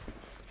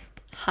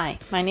Hi,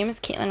 my name is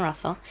Caitlin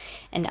Russell,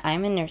 and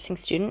I'm a nursing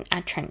student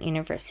at Trent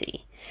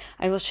University.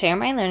 I will share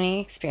my learning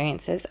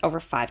experiences over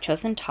 5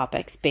 chosen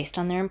topics based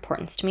on their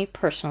importance to me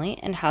personally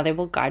and how they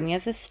will guide me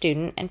as a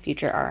student and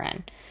future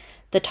RN.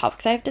 The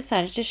topics I have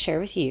decided to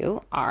share with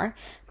you are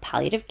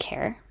palliative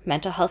care,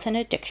 mental health and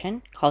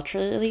addiction,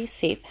 culturally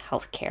safe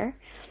healthcare,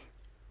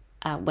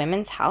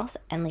 women's health,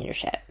 and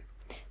leadership.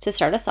 To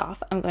start us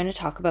off, I'm going to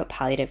talk about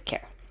palliative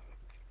care.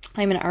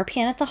 I'm an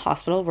RPN at the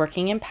hospital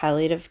working in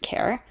palliative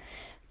care.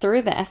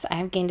 Through this, I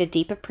have gained a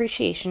deep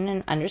appreciation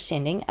and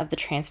understanding of the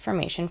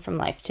transformation from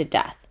life to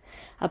death.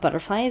 A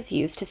butterfly is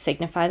used to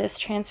signify this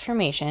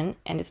transformation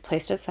and is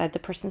placed outside the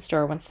person's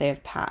door once they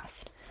have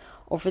passed.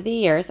 Over the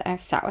years, I have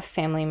sat with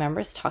family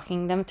members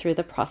talking them through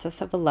the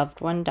process of a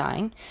loved one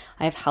dying.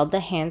 I have held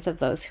the hands of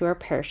those who are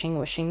perishing,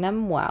 wishing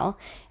them well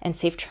and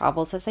safe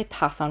travels as they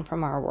pass on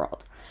from our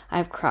world. I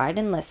have cried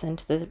and listened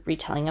to the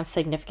retelling of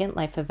significant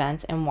life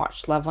events and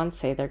watched loved ones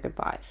say their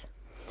goodbyes.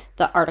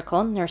 The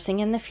article, Nursing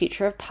in the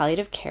Future of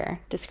Palliative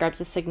Care,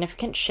 describes a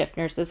significant shift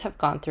nurses have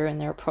gone through in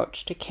their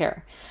approach to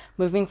care,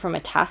 moving from a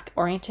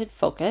task-oriented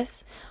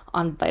focus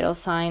on vital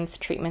signs,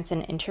 treatments,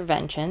 and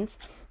interventions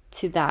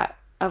to that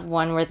of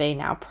one where they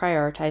now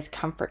prioritize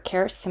comfort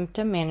care,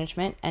 symptom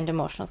management, and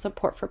emotional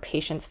support for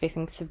patients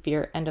facing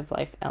severe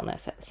end-of-life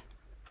illnesses.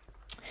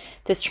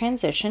 This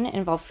transition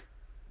involves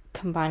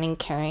combining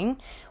caring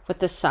with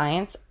the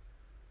sciences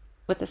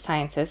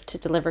to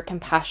deliver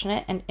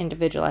compassionate and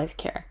individualized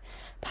care.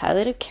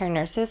 Palliative care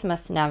nurses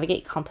must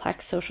navigate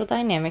complex social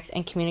dynamics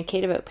and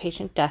communicate about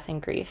patient death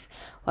and grief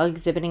while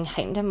exhibiting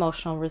heightened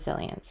emotional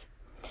resilience.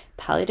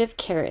 Palliative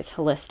care is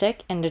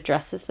holistic and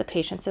addresses the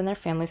patients and their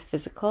families'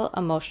 physical,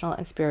 emotional,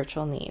 and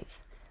spiritual needs.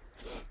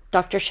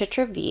 Dr.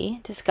 Chitra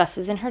V.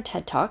 discusses in her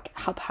TED Talk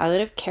how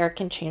palliative care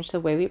can change the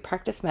way we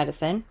practice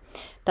medicine,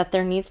 that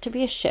there needs to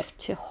be a shift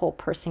to whole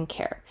person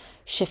care,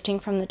 shifting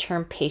from the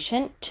term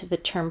patient to the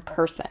term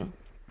person.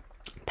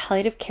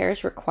 Palliative care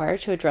is required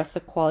to address the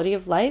quality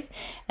of life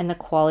and the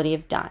quality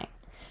of dying.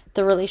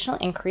 The relational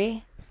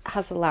inquiry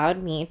has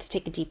allowed me to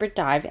take a deeper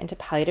dive into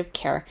palliative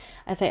care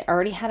as I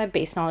already had a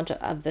base knowledge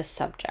of this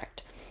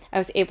subject. I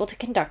was able to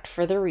conduct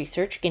further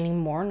research, gaining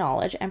more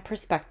knowledge and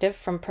perspective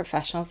from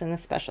professionals in the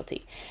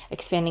specialty,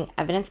 expanding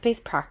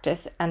evidence-based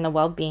practice and the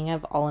well-being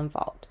of all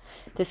involved.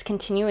 This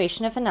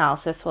continuation of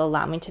analysis will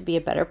allow me to be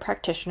a better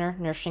practitioner,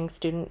 nursing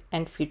student,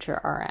 and future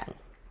RN.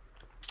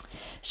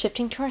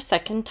 Shifting to our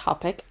second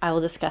topic, I will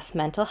discuss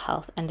mental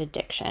health and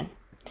addiction.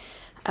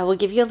 I will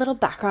give you a little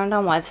background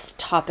on why this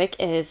topic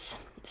is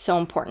so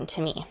important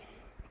to me.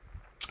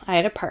 I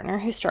had a partner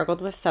who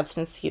struggled with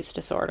substance use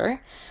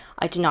disorder.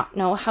 I did not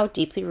know how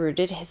deeply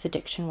rooted his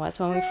addiction was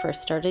when we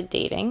first started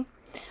dating.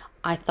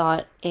 I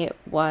thought it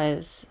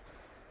was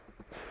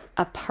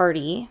a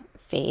party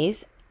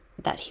phase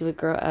that he would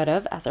grow out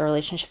of as our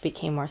relationship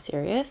became more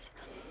serious.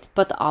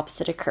 But the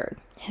opposite occurred.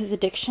 His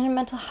addiction and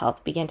mental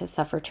health began to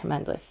suffer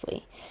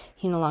tremendously.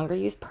 He no longer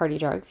used party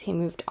drugs. He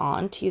moved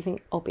on to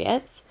using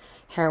opiates,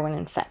 heroin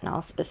and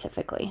fentanyl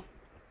specifically.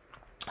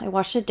 I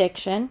watched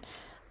addiction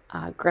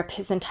grip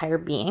his entire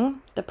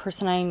being. The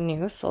person I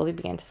knew slowly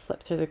began to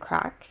slip through the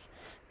cracks.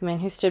 The man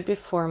who stood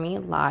before me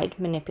lied,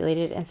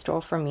 manipulated, and stole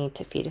from me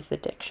to feed his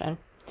addiction.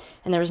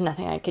 And there was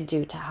nothing I could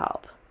do to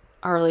help.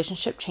 Our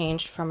relationship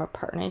changed from a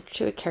partner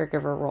to a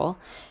caregiver role,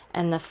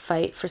 and the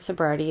fight for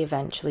sobriety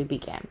eventually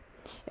began.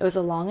 It was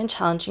a long and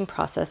challenging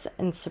process,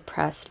 and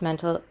suppressed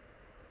mental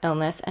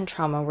illness and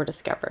trauma were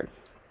discovered.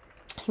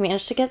 He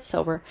managed to get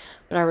sober,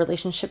 but our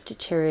relationship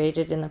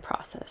deteriorated in the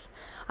process.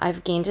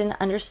 I've gained an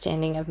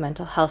understanding of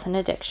mental health and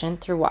addiction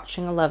through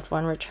watching a loved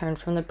one return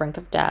from the brink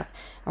of death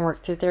and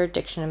work through their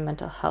addiction and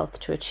mental health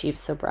to achieve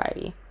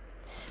sobriety.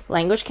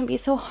 Language can be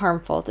so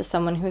harmful to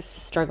someone who is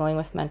struggling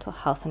with mental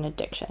health and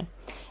addiction.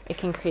 It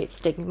can create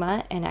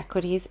stigma,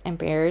 inequities, and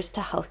barriers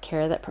to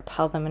healthcare that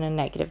propel them in a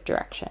negative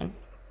direction.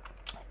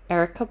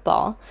 Erica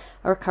Ball,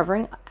 a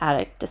recovering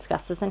addict,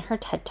 discusses in her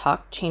TED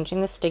Talk,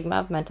 Changing the Stigma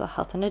of Mental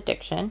Health and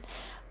Addiction,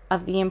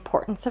 of the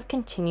importance of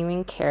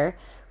continuing care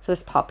for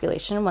this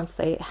population once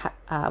they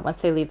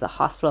leave the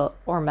hospital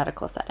or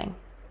medical setting.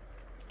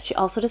 She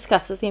also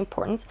discusses the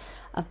importance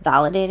of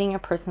validating a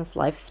person's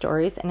life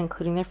stories and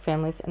including their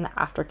families in the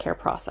aftercare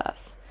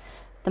process.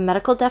 The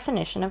medical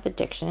definition of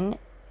addiction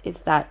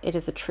is that it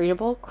is a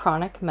treatable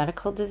chronic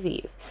medical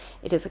disease.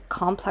 It is a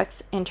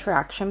complex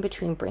interaction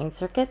between brain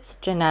circuits,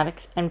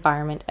 genetics,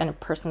 environment, and a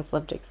person's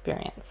lived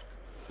experience.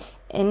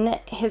 In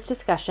his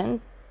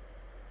discussion,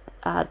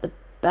 the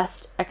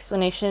best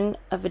explanation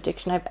of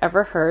addiction I've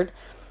ever heard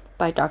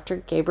by Dr.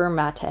 Gabor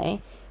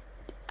Mate,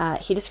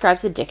 he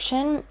describes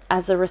addiction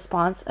as a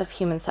response of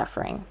human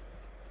suffering.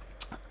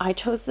 I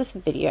chose this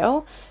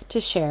video to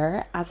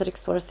share as it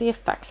explores the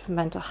effects of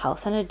mental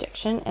health and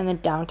addiction in the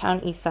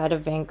downtown east side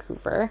of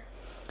Vancouver,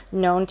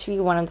 known to be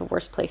one of the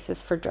worst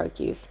places for drug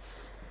use.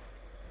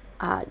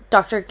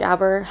 Dr.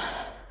 Gabor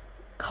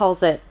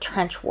calls it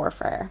trench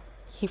warfare.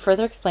 He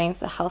further explains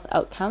the health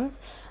outcomes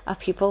of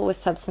people with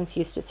substance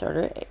use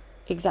disorder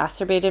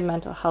exacerbated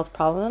mental health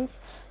problems,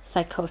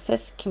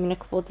 psychosis,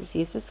 communicable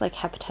diseases like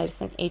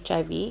hepatitis and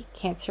HIV,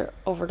 cancer,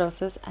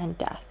 overdoses, and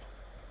death.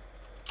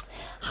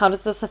 How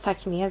does this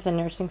affect me as a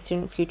nursing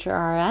student, future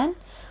RN?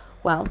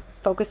 Well,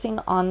 focusing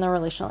on the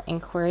relational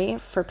inquiry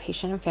for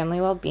patient and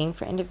family well-being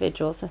for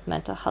individuals with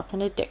mental health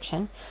and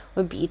addiction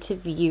would be to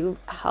view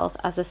health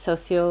as a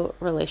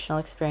socio-relational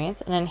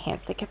experience and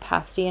enhance the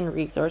capacity and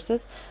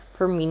resources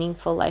for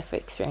meaningful life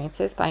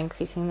experiences by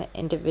increasing the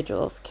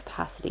individual's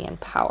capacity and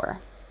power.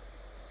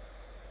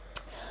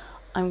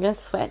 I'm going to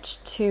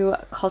switch to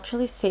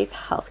culturally safe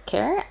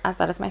healthcare, as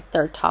that is my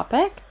third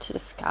topic to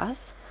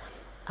discuss,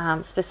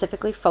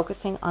 specifically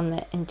focusing on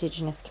the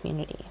Indigenous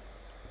community.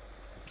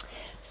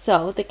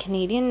 So, the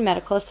Canadian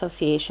Medical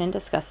Association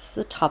discusses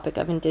the topic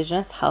of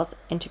Indigenous health,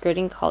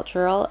 integrating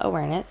cultural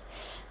awareness,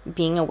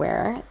 being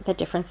aware that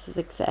differences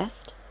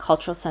exist,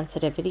 cultural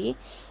sensitivity,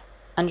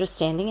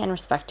 understanding and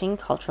respecting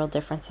cultural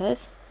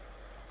differences,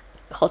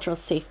 cultural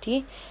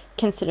safety,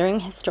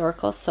 considering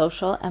historical,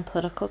 social, and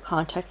political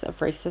contexts of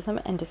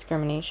racism and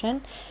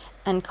discrimination,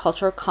 and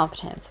cultural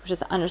competence, which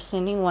is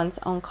understanding one's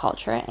own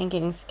culture and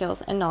gaining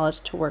skills and knowledge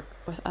to work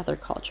with other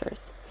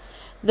cultures.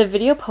 The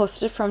video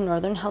posted from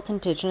Northern Health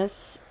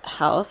Indigenous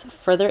Health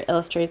further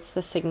illustrates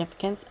the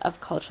significance of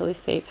culturally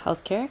safe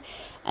healthcare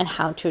and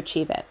how to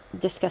achieve it,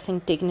 discussing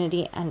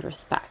dignity and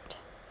respect.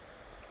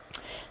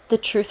 The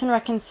Truth and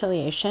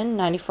Reconciliation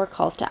 94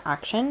 Calls to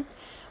Action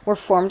were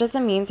formed as a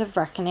means of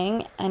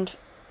reckoning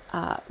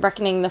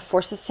the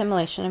forced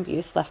assimilation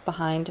abuse left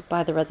behind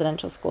by the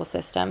residential school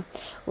system,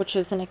 which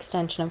was an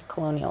extension of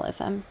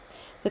colonialism.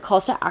 The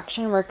calls to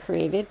action were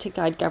created to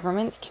guide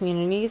governments,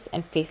 communities,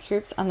 and faith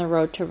groups on the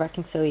road to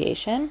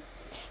reconciliation.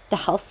 The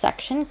health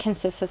section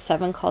consists of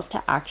 7 calls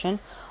to action.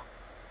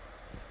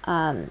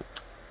 All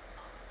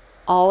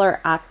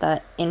are at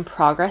the in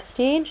progress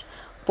stage.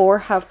 4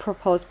 have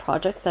proposed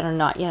projects that are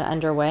not yet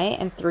underway,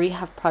 and 3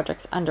 have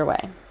projects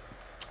underway.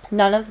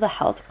 None of the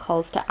health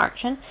calls to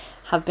action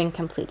have been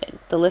completed.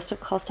 The list of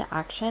calls to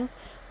action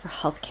for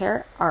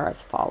healthcare are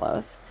as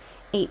follows.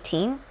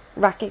 18.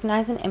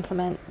 Recognize and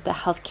implement the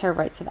healthcare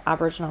rights of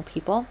Aboriginal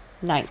people.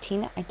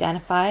 19.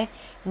 Identify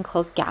and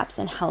close gaps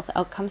in health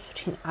outcomes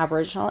between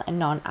Aboriginal and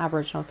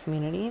non-Aboriginal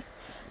communities.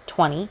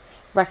 20.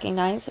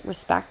 Recognize,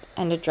 respect,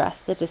 and address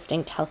the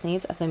distinct health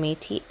needs of the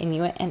Métis,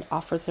 Inuit, and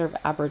off-reserve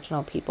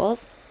Aboriginal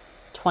peoples.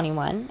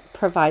 21.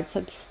 Provide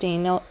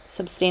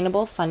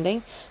sustainable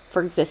funding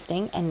for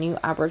existing and new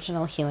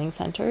Aboriginal healing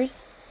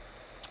centers.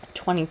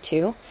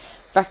 22.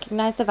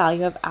 Recognize the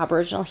value of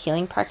Aboriginal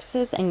healing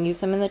practices and use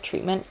them in the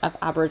treatment of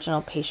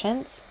Aboriginal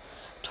patients.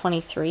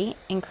 23.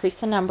 Increase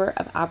the number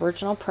of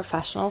Aboriginal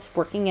professionals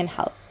working in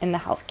the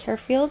healthcare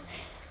field.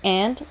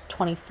 And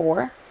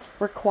 24.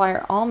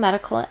 Require all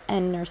medical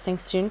and nursing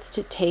students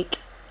to take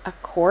a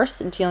course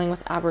dealing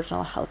with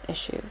Aboriginal health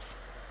issues.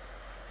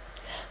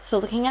 So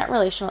looking at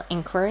relational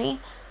inquiry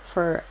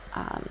for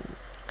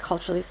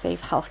culturally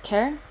safe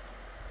healthcare,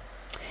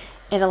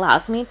 it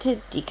allows me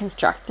to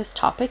deconstruct this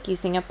topic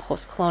using a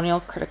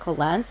post-colonial critical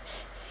lens,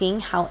 seeing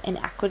how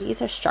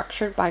inequities are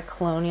structured by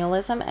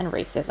colonialism and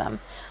racism.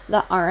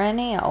 The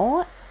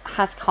RNAO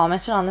has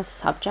commented on this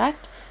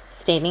subject,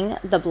 stating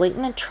the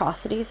blatant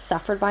atrocities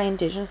suffered by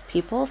Indigenous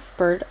people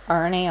spurred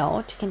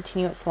RNAO to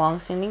continue its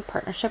long-standing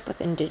partnership with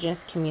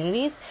Indigenous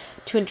communities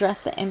to address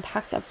the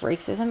impacts of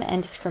racism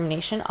and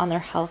discrimination on their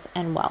health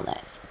and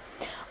wellness.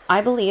 I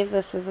believe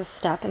this is a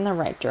step in the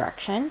right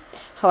direction.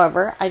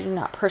 However, I do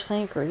not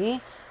personally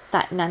agree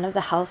that none of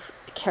the health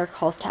care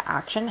calls to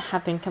action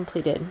have been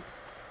completed.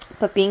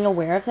 But being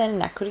aware of the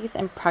inequities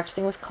and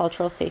practicing with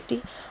cultural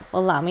safety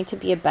will allow me to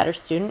be a better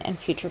student and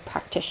future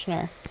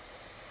practitioner.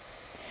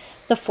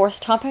 The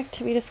fourth topic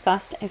to be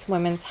discussed is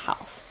women's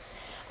health.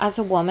 As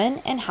a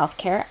woman in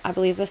healthcare, I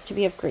believe this to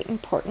be of great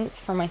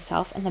importance for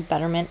myself and the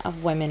betterment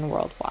of women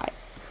worldwide.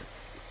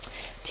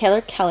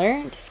 Taylor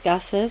Keller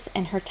discusses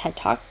in her TED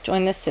Talk,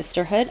 Join the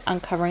Sisterhood,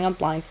 Uncovering a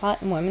Blind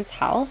Spot in Women's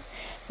Health,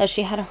 that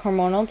she had a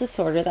hormonal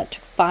disorder that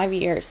took 5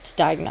 years to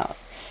diagnose.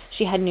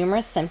 She had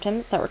numerous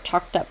symptoms that were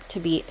chalked up to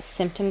be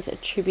symptoms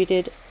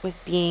attributed with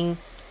being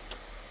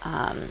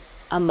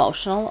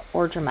emotional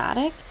or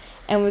dramatic,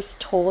 and was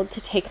told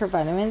to take her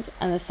vitamins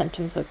and the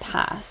symptoms would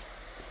pass.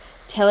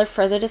 Taylor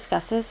further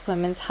discusses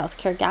women's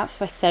healthcare gaps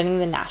by citing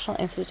the National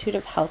Institute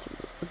of Health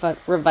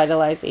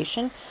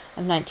Revitalization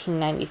of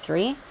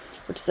 1993,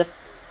 which is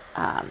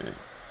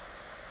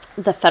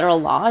the federal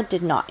law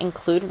did not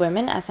include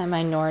women as a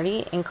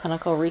minority in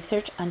clinical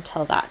research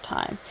until that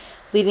time,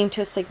 leading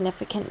to a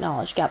significant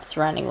knowledge gap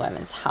surrounding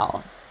women's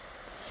health.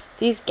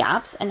 These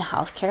gaps in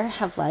healthcare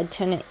have led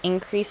to an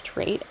increased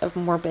rate of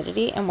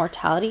morbidity and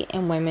mortality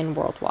in women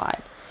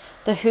worldwide.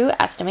 The WHO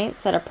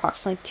estimates that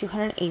approximately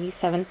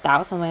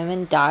 287,000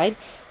 women died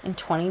in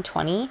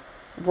 2020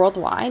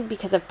 worldwide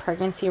because of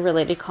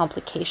pregnancy-related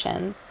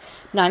complications.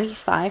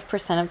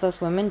 95% of those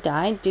women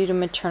died due to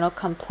maternal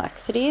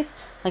complexities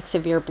like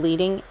severe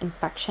bleeding,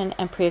 infection,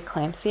 and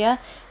preeclampsia,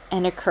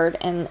 and occurred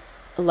in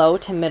low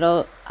to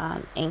middle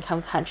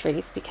income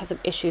countries because of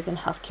issues in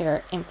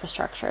healthcare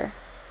infrastructure.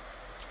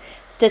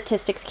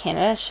 Statistics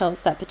Canada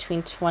shows that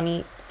between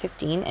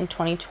 2015 and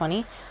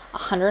 2020,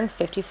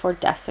 154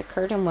 deaths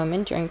occurred in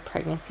women during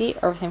pregnancy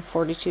or within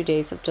 42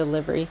 days of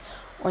delivery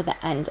or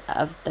the end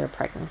of their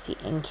pregnancy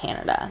in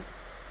Canada.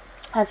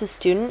 As a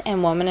student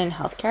and woman in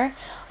healthcare,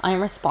 I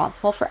am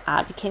responsible for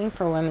advocating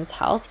for women's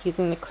health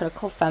using the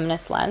critical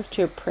feminist lens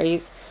to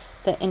appraise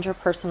the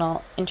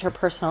interpersonal,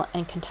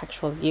 and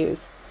contextual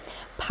views.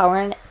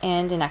 Power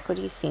and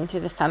inequity seen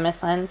through the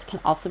feminist lens can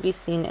also be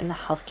seen in the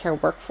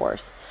healthcare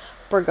workforce.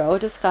 Bourgault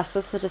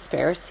discusses the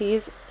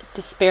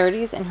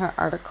disparities in her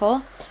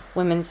article,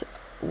 Women's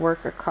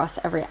Work Across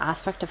Every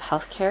Aspect of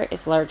Healthcare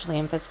is Largely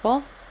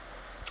Invisible.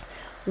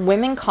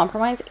 Women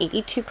comprise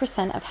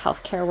 82% of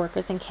healthcare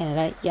workers in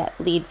Canada, yet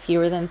lead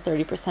fewer than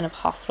 30% of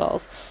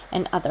hospitals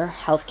and other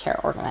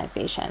healthcare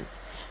organizations.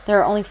 There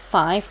are only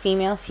 5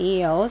 female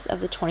CEOs of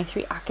the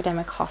 23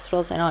 academic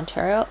hospitals in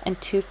Ontario and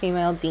 2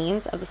 female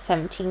deans of the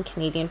 17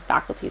 Canadian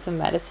faculties of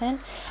medicine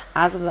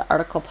as of the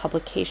article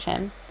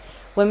publication.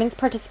 Women's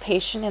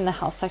participation in the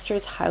health sector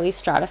is highly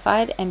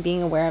stratified, and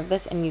being aware of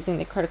this and using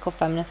the critical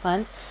feminist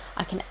lens,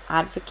 I can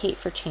advocate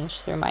for change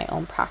through my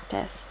own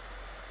practice.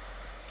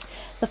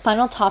 The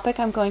final topic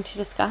I'm going to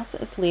discuss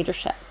is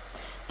leadership.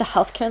 The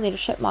healthcare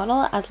leadership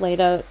model, as laid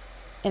out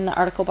in the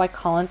article by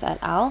Collins et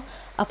al.,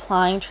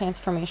 Applying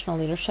Transformational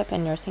Leadership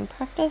in Nursing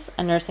Practice,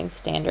 a Nursing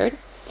Standard,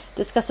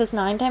 discusses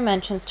 9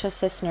 dimensions to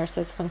assist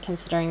nurses when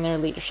considering their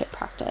leadership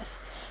practice.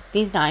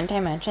 These 9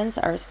 dimensions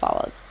are as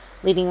follows: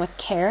 leading with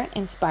care,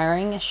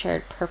 inspiring a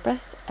shared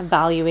purpose,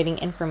 evaluating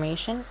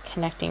information,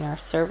 connecting our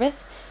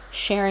service,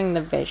 sharing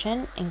the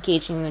vision,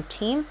 engaging the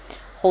team,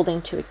 holding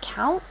to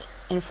account,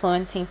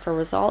 influencing for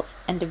results,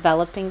 and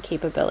developing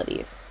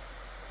capabilities.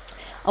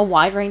 A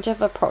wide range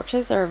of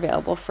approaches are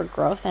available for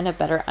growth and a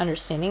better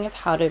understanding of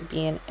how to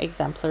be an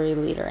exemplary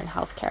leader in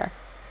healthcare.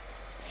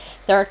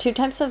 There are 2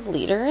 types of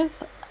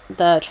leaders,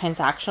 the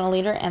transactional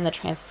leader and the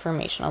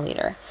transformational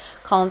leader.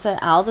 Collins et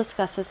al.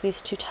 Discusses these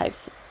 2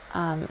 types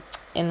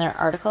in their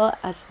article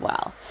as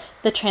well.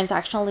 The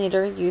transactional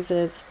leader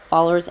uses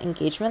followers'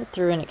 engagement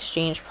through an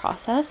exchange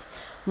process,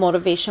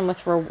 motivation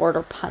with reward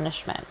or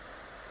punishment.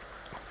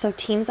 So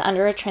teams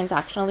under a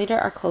transactional leader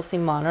are closely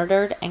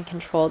monitored and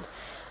controlled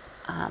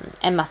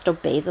and must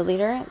obey the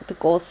leader. The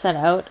goals set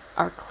out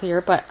are clear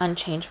but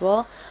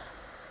unchangeable,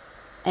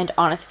 and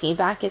honest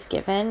feedback is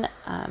given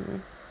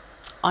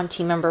on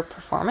team member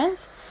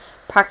performance.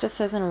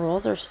 Practices and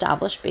rules are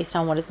established based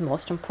on what is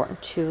most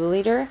important to the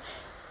leader.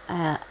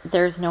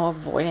 There's no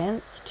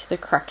avoidance to the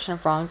correction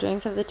of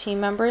wrongdoings of the team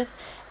members,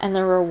 and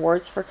the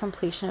rewards for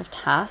completion of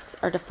tasks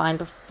are defined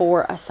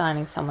before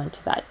assigning someone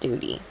to that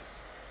duty.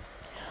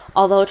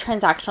 Although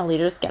transactional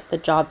leaders get the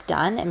job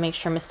done and make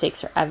sure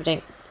mistakes are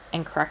evident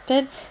and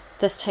corrected,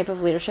 this type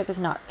of leadership is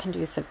not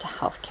conducive to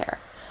healthcare.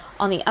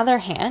 On the other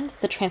hand,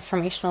 the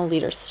transformational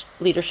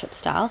leadership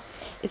style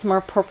is more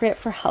appropriate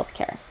for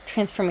healthcare.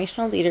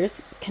 Transformational leaders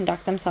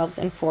conduct themselves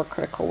in 4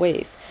 critical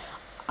ways: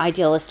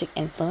 idealistic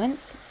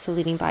influence, so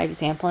leading by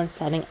example and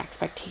setting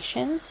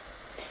expectations.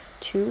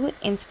 2,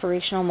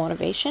 inspirational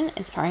motivation,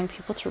 inspiring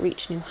people to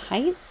reach new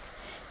heights.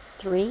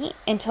 3,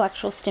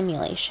 intellectual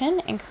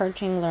stimulation,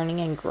 encouraging learning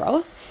and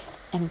growth.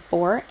 And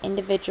 4,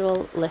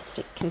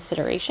 individualistic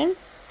consideration,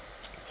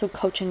 so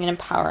coaching and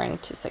empowering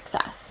to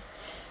success.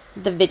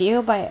 The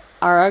video by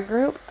Ara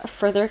Group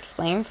further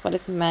explains what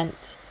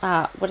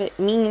it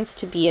means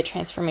to be a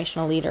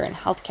transformational leader in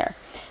healthcare,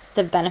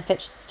 the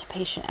benefits to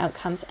patient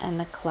outcomes, and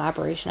the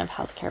collaboration of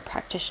healthcare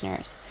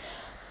practitioners.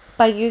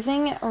 By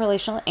using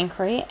relational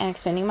inquiry and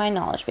expanding my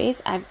knowledge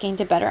base, I've gained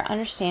a better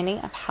understanding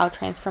of how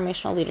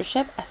transformational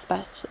leadership,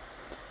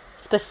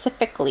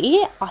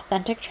 specifically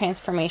authentic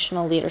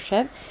transformational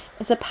leadership,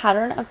 is a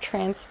pattern of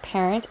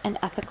transparent and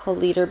ethical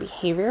leader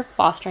behavior,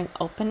 fostering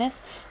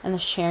openness and the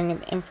sharing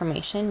of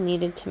information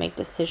needed to make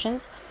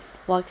decisions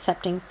while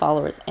accepting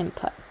followers'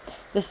 input.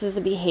 This is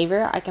a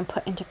behavior I can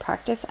put into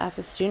practice as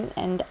a student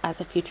and as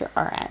a future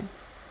RN.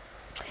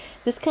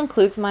 This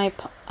concludes my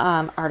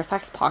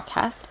Artifacts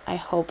podcast. I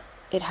hope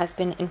it has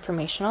been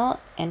informational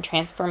and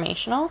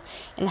transformational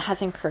and has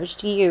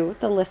encouraged you,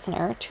 the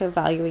listener, to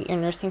evaluate your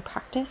nursing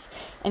practice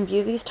and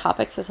view these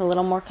topics with a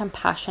little more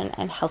compassion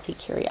and healthy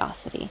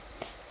curiosity.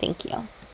 Thank you.